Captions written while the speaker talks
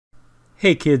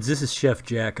Hey kids, this is Chef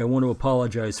Jack. I want to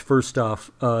apologize first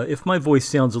off. If my voice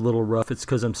sounds a little rough, it's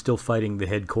because I'm still fighting the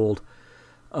head cold.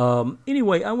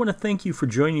 Anyway, I want to thank you for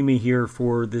joining me here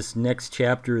for this next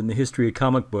chapter in the history of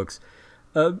comic books.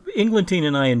 Englentine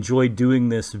and I enjoyed doing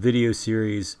this video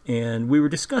series, and we were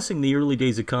discussing the early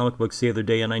days of comic books the other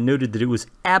day, and I noted that it was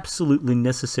absolutely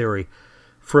necessary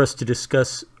for us to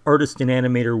discuss artist and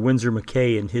animator WINSOR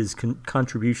McCAY and his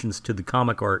contributions to the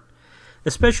comic art,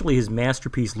 especially his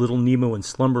masterpiece Little Nemo in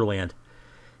Slumberland.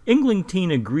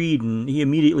 Englentine agreed, and he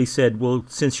immediately said, well,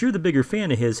 since you're the bigger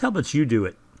fan of his, how about you do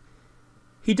it?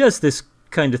 He does this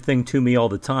kind of thing to me all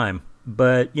the time,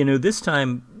 but, this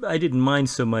time I didn't mind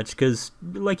so much because,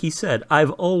 like he said, I've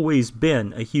always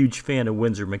been a huge fan of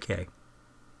WINSOR McCAY.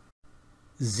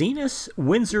 Zenas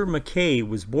WINSOR McCAY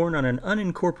was born on an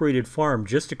unincorporated farm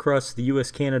just across the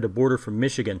U.S.-Canada border from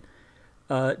Michigan.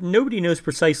 Nobody knows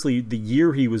precisely the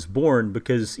year he was born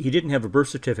because he didn't have a birth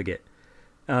certificate.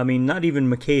 Not even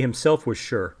McCAY himself was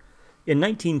sure. In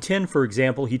 1910, for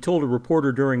example, he told a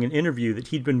reporter during an interview that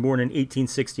he'd been born in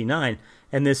 1869,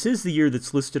 and this is the year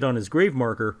that's listed on his grave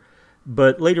marker,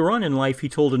 but later on in life he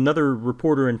told another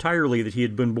reporter entirely that he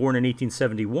had been born in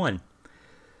 1871.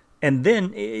 And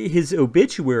then his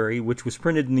obituary, which was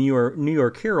printed in the New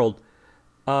York Herald,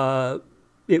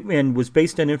 and was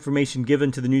based on information given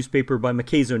to the newspaper by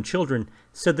McCAY's own children,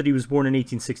 said that he was born in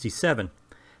 1867.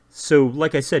 So,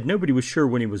 like I said, nobody was sure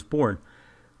when he was born.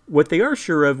 What they are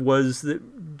sure of was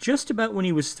that just about when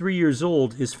he was 3 years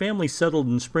old, his family settled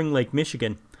in Spring Lake,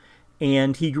 Michigan,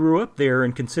 and he grew up there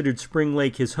and considered Spring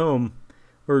Lake his home,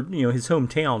 or his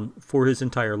hometown, for his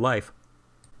entire life.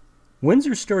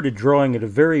 WINSOR started drawing at a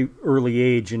very early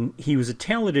age, and he was a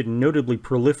talented and notably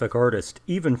prolific artist,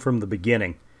 even from the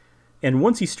beginning. And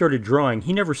once he started drawing,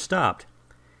 he never stopped.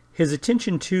 His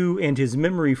attention to and his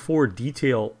memory for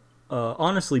detail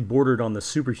honestly bordered on the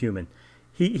superhuman.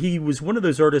 He was one of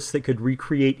those artists that could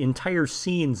recreate entire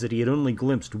scenes that he had only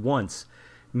glimpsed once,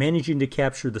 managing to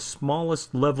capture the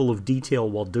smallest level of detail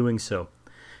while doing so.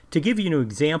 To give you an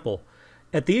example,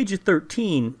 at the age of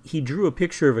 13, he drew a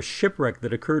picture of a shipwreck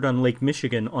that occurred on Lake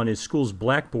Michigan on his school's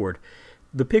blackboard.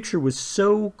 The picture was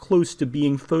so close to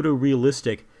being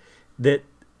photorealistic that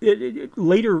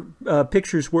later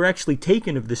pictures were actually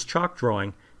taken of this chalk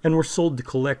drawing and were sold to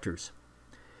collectors.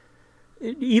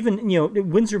 Even,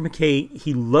 WINSOR McCAY,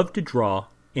 he loved to draw,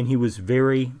 and he was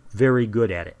very, very good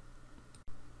at it.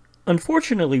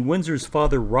 Unfortunately, WINSOR's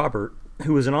father, Robert,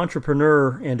 who was an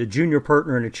entrepreneur and a junior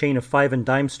partner in a chain of 5 and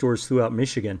dime stores throughout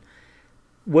Michigan,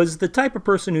 was the type of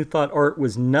person who thought art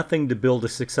was nothing to build a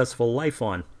successful life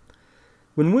on.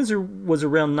 When WINSOR was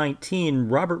around 19,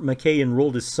 Robert McCAY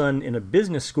enrolled his son in a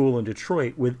business school in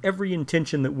Detroit with every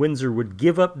intention that WINSOR would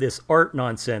give up this art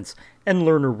nonsense and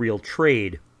learn a real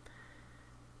trade.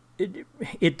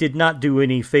 It did not do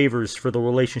any favors for the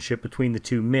relationship between the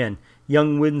two men.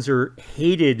 Young WINSOR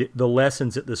hated the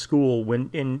lessons at the school,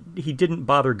 and he didn't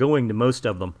bother going to most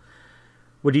of them.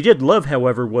 What he did love,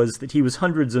 however, was that he was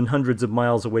hundreds and hundreds of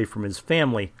miles away from his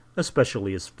family,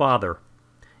 especially his father.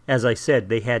 As I said,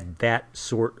 they had that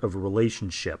sort of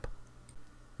relationship.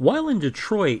 While in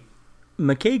Detroit,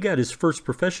 McCAY got his first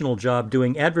professional job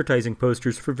doing advertising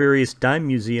posters for various dime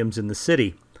museums in the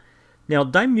city. Now,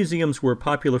 dime museums were a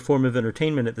popular form of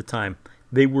entertainment at the time.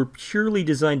 They were purely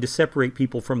designed to separate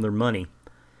people from their money.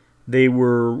 They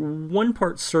were one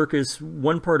part circus,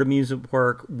 one part amusement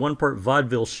park, one part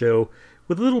vaudeville show,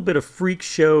 with a little bit of freak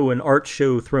show and art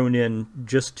show thrown in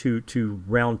just to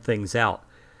round things out.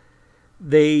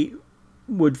 They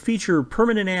would feature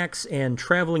permanent acts and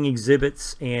traveling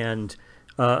exhibits and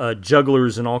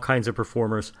jugglers and all kinds of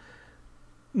performers.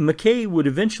 McCAY would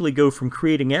eventually go from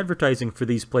creating advertising for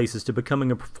these places to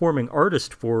becoming a performing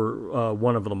artist for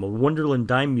one of them, a Wonderland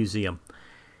Dime Museum.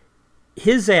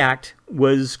 His act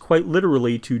was quite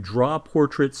literally to draw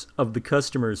portraits of the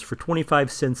customers for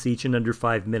 25 cents each in under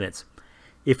 5 minutes.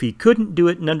 If he couldn't do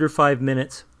it in under 5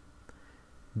 minutes,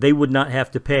 they would not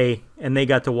have to pay, and they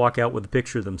got to walk out with a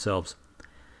picture themselves.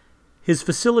 His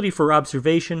facility for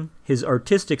observation, his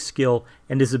artistic skill,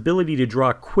 and his ability to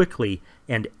draw quickly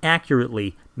and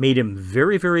accurately made him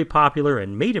very, very popular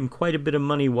and made him quite a bit of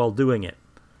money while doing it.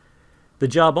 The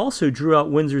job also drew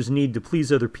out WINSOR's need to please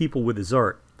other people with his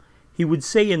art. He would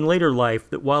say in later life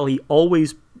that while he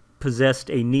always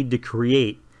possessed a need to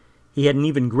create, he had an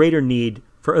even greater need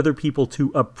for other people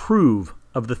to approve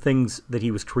of the things that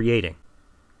he was creating.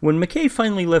 When McCAY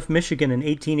finally left Michigan in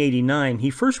 1889,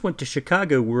 he first went to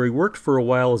Chicago, where he worked for a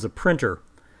while as a printer.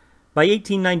 By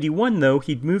 1891, though,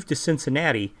 he'd moved to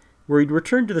Cincinnati, where he'd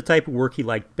returned to the type of work he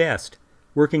liked best,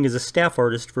 working as a staff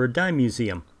artist for a dime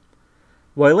museum.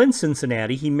 While in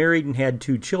Cincinnati, he married and had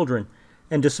 2 children,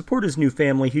 and to support his new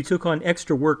family, he took on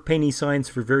extra work painting signs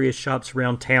for various shops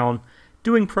around town,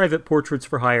 doing private portraits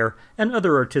for hire, and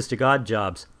other artistic odd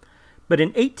jobs. But in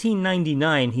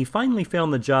 1899, he finally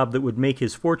found the job that would make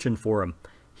his fortune for him.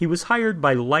 He was hired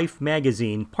by Life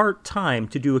magazine part-time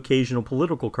to do occasional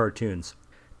political cartoons.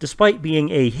 Despite being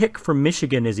a hick from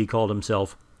Michigan, as he called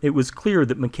himself, it was clear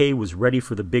that McCAY was ready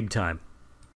for the big time.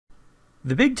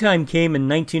 The big time came in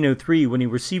 1903 when he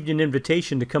received an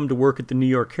invitation to come to work at the New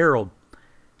York Herald.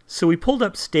 So he pulled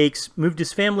up stakes, moved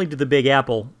his family to the Big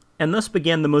Apple, and thus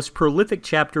began the most prolific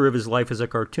chapter of his life as a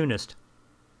cartoonist.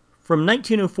 From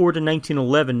 1904 to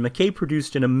 1911, McCAY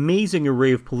produced an amazing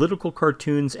array of political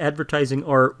cartoons, advertising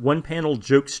art, one-panel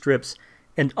joke strips,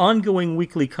 and ongoing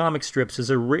weekly comic strips at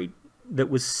a rate that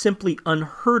was simply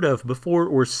unheard of before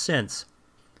or since.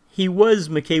 He was,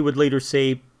 McCAY would later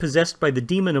say, possessed by the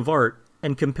demon of art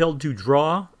and compelled to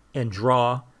draw and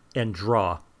draw and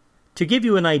draw. To give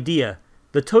you an idea,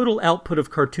 the total output of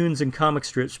cartoons and comic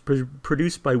strips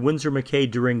produced by Winsor McCAY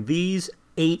during these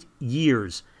 8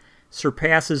 years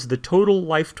surpasses the total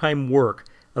lifetime work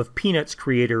of Peanuts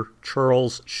creator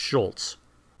Charles Schulz.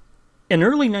 In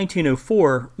early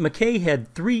 1904, McCAY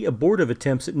had 3 abortive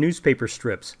attempts at newspaper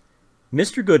strips: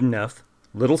 Mr. Goodenough,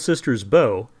 Little Sister's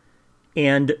Beau,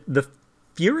 and The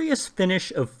Furious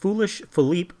Finish of Foolish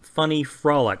Philippe Funny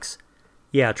Frolics.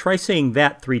 Yeah, try saying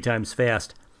that 3 times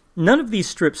fast. None of these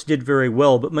strips did very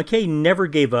well, but McCAY never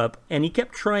gave up, and he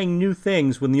kept trying new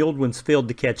things when the old ones failed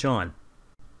to catch on.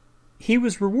 He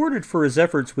was rewarded for his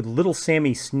efforts with Little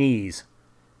Sammy Sneeze.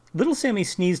 Little Sammy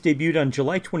Sneeze debuted on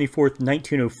July 24,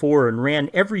 1904, and ran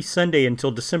every Sunday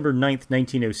until December 9,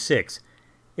 1906.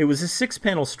 It was a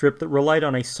 6-panel strip that relied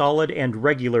on a solid and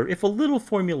regular, if a little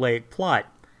formulaic, plot.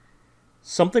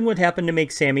 Something would happen to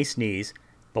make Sammy sneeze.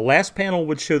 The last panel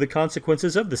would show the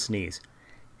consequences of the sneeze.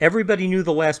 Everybody knew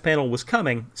the last panel was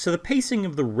coming, so the pacing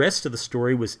of the rest of the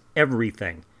story was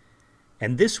everything.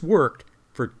 And this worked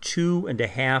for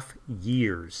 2.5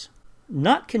 years.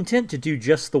 Not content to do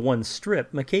just the one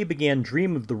strip, McCAY began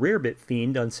Dream of the Rarebit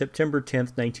Fiend on September 10,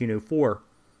 1904.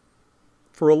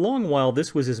 For a long while,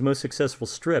 this was his most successful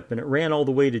strip, and it ran all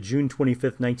the way to June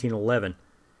 25, 1911.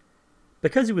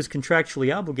 Because he was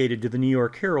contractually obligated to the New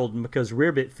York Herald, and because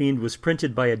Rarebit Fiend was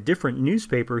printed by a different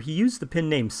newspaper, he used the pen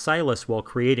name Silas while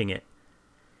creating it.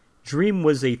 Dream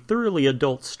was a thoroughly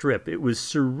adult strip. It was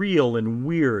surreal and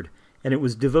weird, and it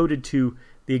was devoted to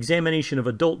the examination of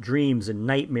adult dreams and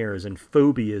nightmares and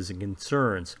phobias and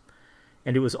concerns.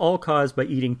 And it was all caused by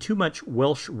eating too much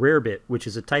Welsh rarebit, which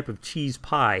is a type of cheese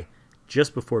pie,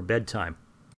 just before bedtime.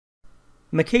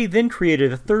 McCAY then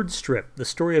created a 3rd strip, The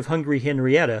Story of Hungry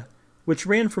Henrietta, which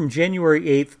ran from January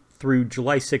 8th through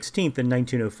July 16th in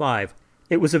 1905.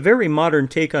 It was a very modern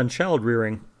take on child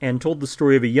rearing, and told the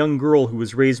story of a young girl who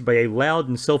was raised by a loud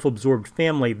and self-absorbed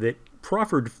family that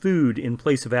proffered food in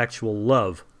place of actual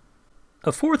love.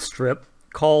 A 4th strip,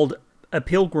 called A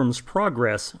Pilgrim's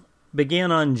Progress,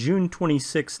 began on June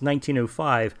 26,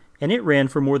 1905, and it ran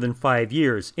for more than 5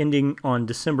 years, ending on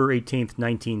December 18,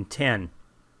 1910.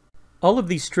 All of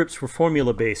these strips were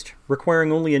formula-based,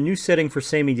 requiring only a new setting for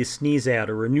Sammy to sneeze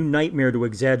at, or a new nightmare to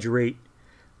exaggerate,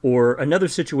 or another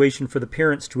situation for the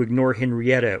parents to ignore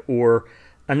Henrietta, or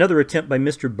another attempt by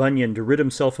Mr. Bunyan to rid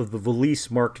himself of the valise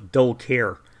marked Dull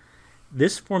Care.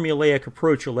 This formulaic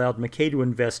approach allowed McCAY to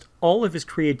invest all of his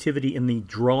creativity in the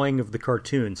drawing of the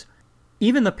cartoons.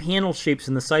 Even the panel shapes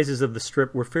and the sizes of the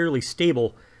strip were fairly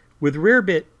stable, with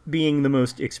Rarebit being the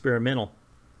most experimental.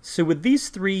 So with these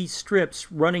 3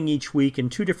 strips running each week in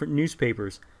 2 different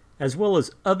newspapers, as well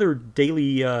as other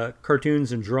daily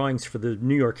cartoons and drawings for the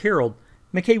New York Herald,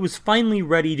 McCAY was finally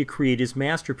ready to create his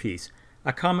masterpiece,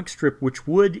 a comic strip which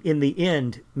would, in the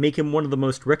end, make him one of the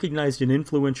most recognized and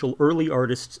influential early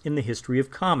artists in the history of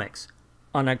comics.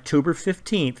 On October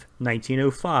 15,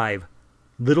 1905,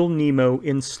 Little Nemo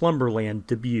in Slumberland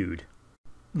debuted.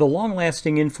 The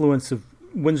long-lasting influence of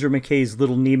Winsor McCay's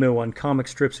Little Nemo on comic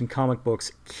strips and comic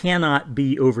books cannot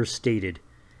be overstated.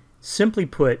 Simply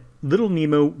put, Little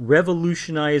Nemo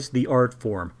revolutionized the art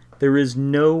form. There is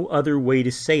no other way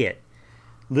to say it.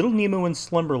 Little Nemo in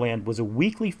Slumberland was a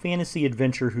weekly fantasy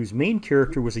adventure whose main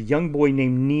character was a young boy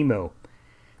named Nemo.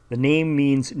 The name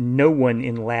means no one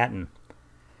in Latin.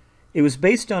 It was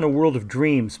based on a world of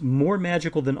dreams, more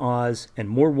magical than Oz and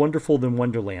more wonderful than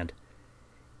Wonderland.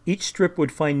 Each strip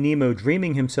would find Nemo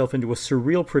dreaming himself into a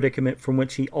surreal predicament from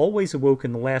which he always awoke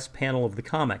in the last panel of the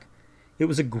comic. It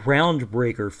was a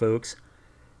groundbreaker, folks,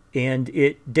 and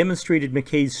it demonstrated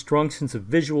McCay's strong sense of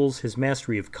visuals, his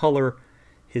mastery of color,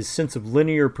 his sense of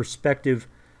linear perspective,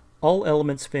 all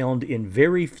elements found in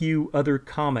very few other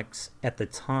comics at the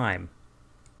time.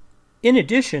 In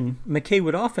addition, McCAY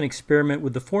would often experiment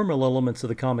with the formal elements of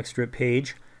the comic strip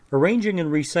page, arranging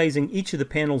and resizing each of the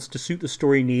panels to suit the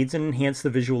story needs and enhance the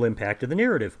visual impact of the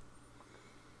narrative.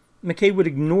 McCAY would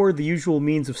ignore the usual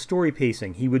means of story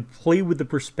pacing. He would play with the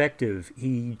perspective.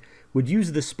 He would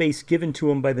use the space given to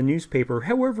him by the newspaper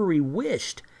however he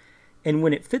wished. And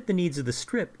when it fit the needs of the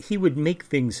strip, he would make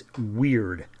things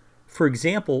weird. For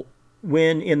example,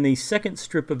 when in the second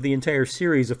strip of the entire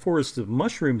series, A Forest of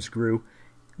Mushrooms grew,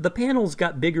 the panels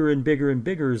got bigger and bigger and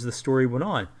bigger as the story went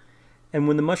on. And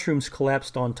when the mushrooms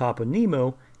collapsed on top of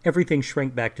Nemo, everything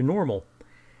shrank back to normal.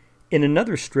 In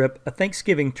another strip, a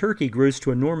Thanksgiving turkey grows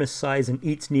to enormous size and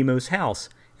eats Nemo's house,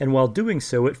 and while doing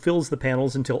so, it fills the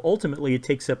panels until ultimately it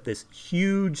takes up this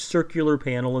huge circular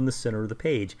panel in the center of the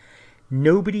page.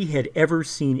 Nobody had ever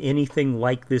seen anything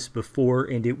like this before,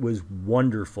 and it was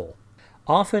wonderful.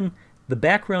 Often, the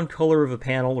background color of a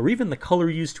panel, or even the color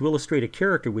used to illustrate a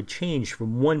character, would change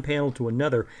from one panel to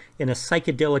another in a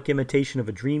psychedelic imitation of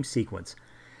a dream sequence.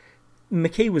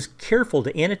 McCAY was careful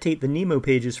to annotate the Nemo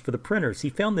pages for the printers. He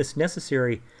found this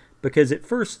necessary because at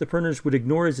first the printers would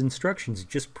ignore his instructions,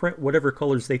 just print whatever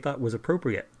colors they thought was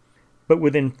appropriate. But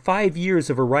within 5 years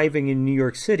of arriving in New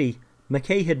York City,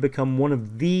 McCAY had become one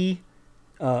of the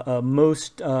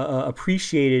most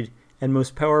appreciated and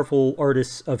most powerful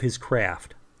artists of his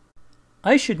craft.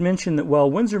 I should mention that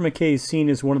while Winsor McCay is seen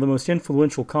as one of the most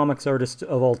influential comics artists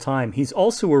of all time, he's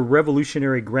also a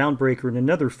revolutionary groundbreaker in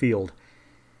another field,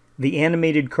 the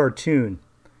animated cartoon.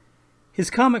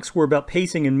 His comics were about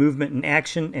pacing and movement and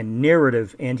action and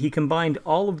narrative, and he combined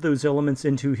all of those elements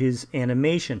into his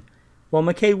animation. While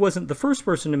McCAY wasn't the first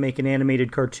person to make an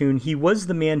animated cartoon, he was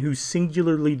the man who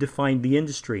singularly defined the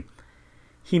industry.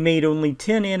 He made only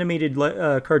 10 animated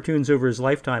cartoons over his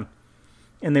lifetime,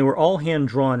 and they were all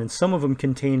hand-drawn, and some of them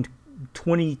contained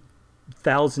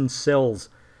 20,000 cells.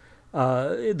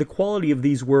 The quality of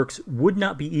these works would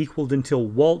not be equaled until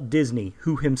Walt Disney,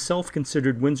 who himself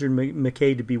considered Winsor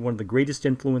McCay to be one of the greatest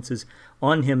influences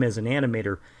on him as an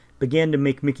animator, began to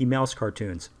make Mickey Mouse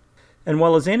cartoons. And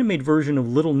while his animated version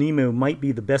of Little Nemo might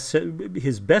be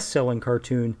his best-selling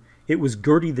cartoon, it was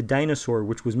Gertie the Dinosaur,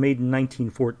 which was made in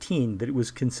 1914, that it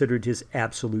was considered his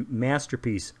absolute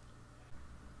masterpiece.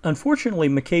 Unfortunately,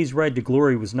 McCay's ride to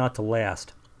glory was not to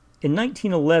last. In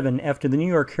 1911, after the New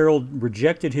York Herald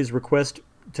rejected his request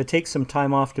to take some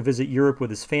time off to visit Europe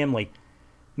with his family,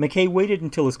 McCay waited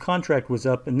until his contract was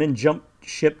up and then jumped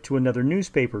ship to another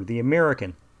newspaper, The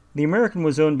American. The American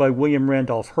was owned by William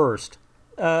Randolph Hearst.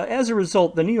 As a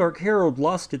result, the New York Herald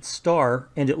lost its star,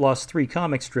 and it lost 3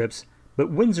 comic strips,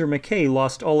 but Winsor McCay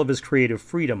lost all of his creative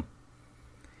freedom.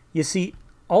 You see,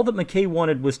 all that McCay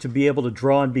wanted was to be able to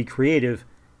draw and be creative,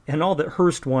 and all that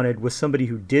Hearst wanted was somebody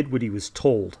who did what he was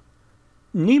told.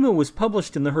 Nemo was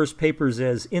published in the Hearst papers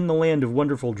as In the Land of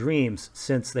Wonderful Dreams,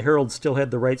 since the Herald still had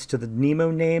the rights to the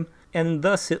Nemo name, and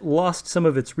thus it lost some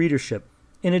of its readership.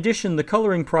 In addition, the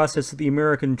coloring process at the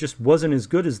American just wasn't as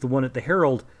good as the one at the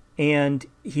Herald, and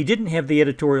he didn't have the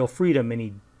editorial freedom, and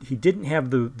he didn't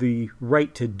have the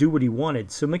right to do what he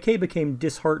wanted, so McCay became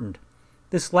disheartened.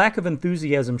 This lack of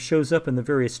enthusiasm shows up in the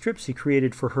various strips he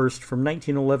created for Hearst from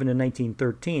 1911 to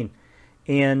 1913,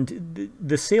 and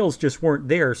the sales just weren't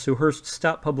there, so Hearst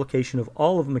stopped publication of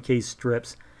all of McCay's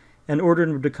strips and ordered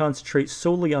him to concentrate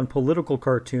solely on political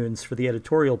cartoons for the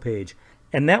editorial page,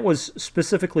 and that was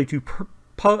specifically to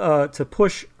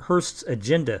push Hearst's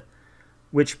agenda,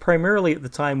 which primarily at the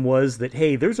time was that,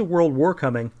 hey, there's a world war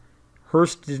coming.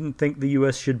 Hearst didn't think the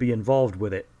U.S. should be involved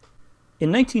with it. In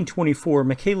 1924,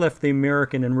 McCay left the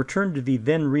American and returned to the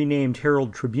then renamed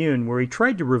Herald Tribune, where he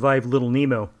tried to revive Little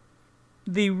Nemo.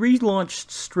 The relaunched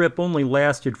strip only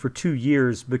lasted for 2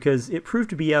 years because it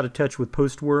proved to be out of touch with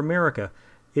post-war America.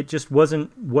 It just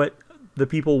wasn't what the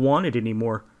people wanted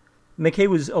anymore. McCay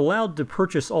was allowed to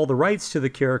purchase all the rights to the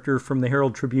character from the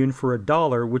Herald Tribune for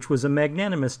 $1, which was a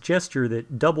magnanimous gesture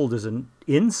that doubled as an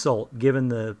insult given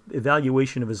the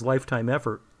evaluation of his lifetime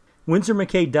effort. Winsor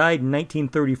McCay died in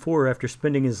 1934 after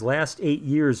spending his last 8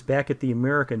 years back at the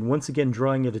American, once again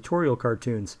drawing editorial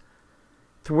cartoons.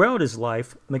 Throughout his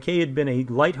life, McCay had been a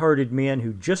light-hearted man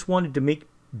who just wanted to make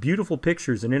beautiful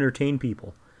pictures and entertain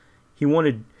people. He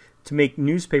wanted to make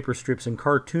newspaper strips and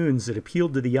cartoons that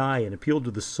appealed to the eye and appealed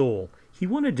to the soul. He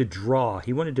wanted to draw.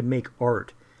 He wanted to make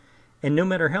art. And no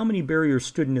matter how many barriers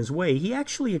stood in his way, he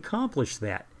actually accomplished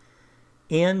that.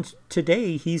 And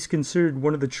today, he's considered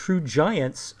one of the true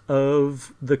giants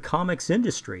of the comics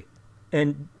industry.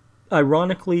 And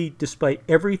ironically, despite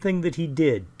everything that he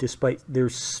did, despite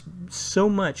there's so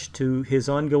much to his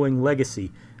ongoing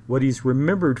legacy, what he's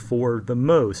remembered for the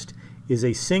most is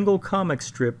a single comic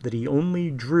strip that he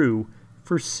only drew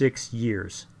for 6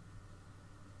 years.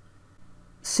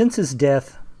 Since his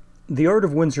death, the art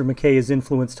of Winsor McCay has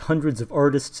influenced hundreds of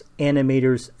artists,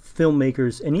 animators,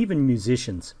 filmmakers, and even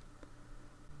musicians.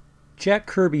 Jack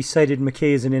Kirby cited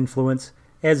McCay as an influence,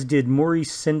 as did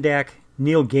Maurice Sendak,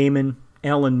 Neil Gaiman,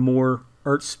 Alan Moore,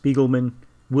 Art Spiegelman,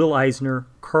 Will Eisner,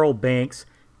 Carl Banks,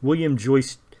 William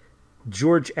Joyce,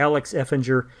 George Alex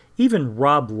Effinger, even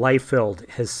Rob Liefeld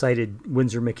has cited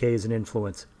Winsor McCay as an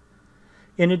influence.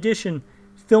 In addition,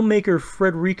 filmmaker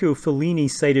Federico Fellini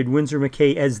cited Winsor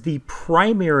McCay as the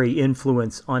primary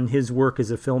influence on his work as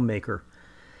a filmmaker.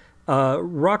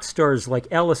 Rock stars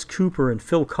like Alice Cooper and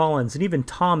Phil Collins and even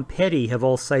Tom Petty have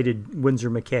all cited Winsor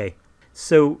McCay.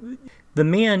 So the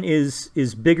man is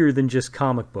bigger than just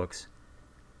comic books.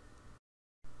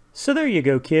 So there you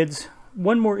go, kids.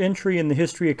 One more entry in the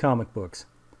history of comic books.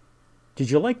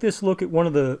 Did you like this look at one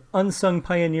of the unsung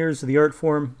pioneers of the art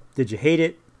form? Did you hate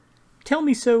it? Tell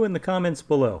me so in the comments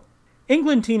below.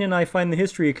 Englentine and I find the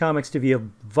history of comics to be a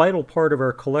vital part of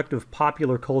our collective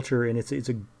popular culture, and it's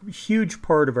a huge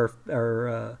part of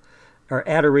our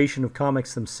adoration of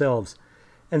comics themselves.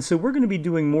 And so we're going to be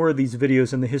doing more of these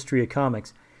videos on the history of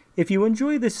comics. If you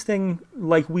enjoy this thing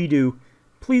like we do,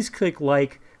 please click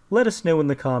like, let us know in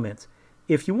the comments.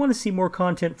 If you want to see more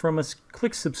content from us,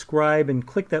 click subscribe and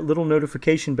click that little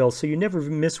notification bell so you never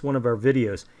miss one of our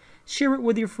videos. Share it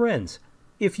with your friends.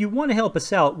 If you want to help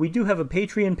us out, we do have a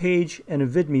Patreon page and a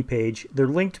VidMe page. They're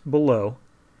linked below.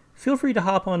 Feel free to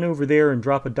hop on over there and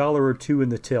drop $1 or $2 in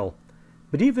the till.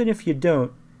 But even if you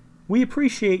don't, we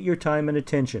appreciate your time and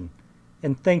attention.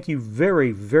 And thank you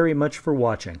very, very much for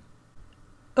watching.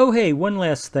 Oh hey, one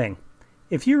last thing.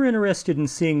 If you're interested in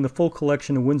seeing the full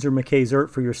collection of Winsor McCay's art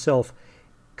for yourself,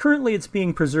 currently it's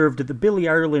being preserved at the Billy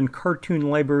Ireland Cartoon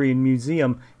Library and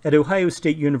Museum at Ohio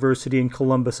State University in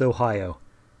Columbus, Ohio.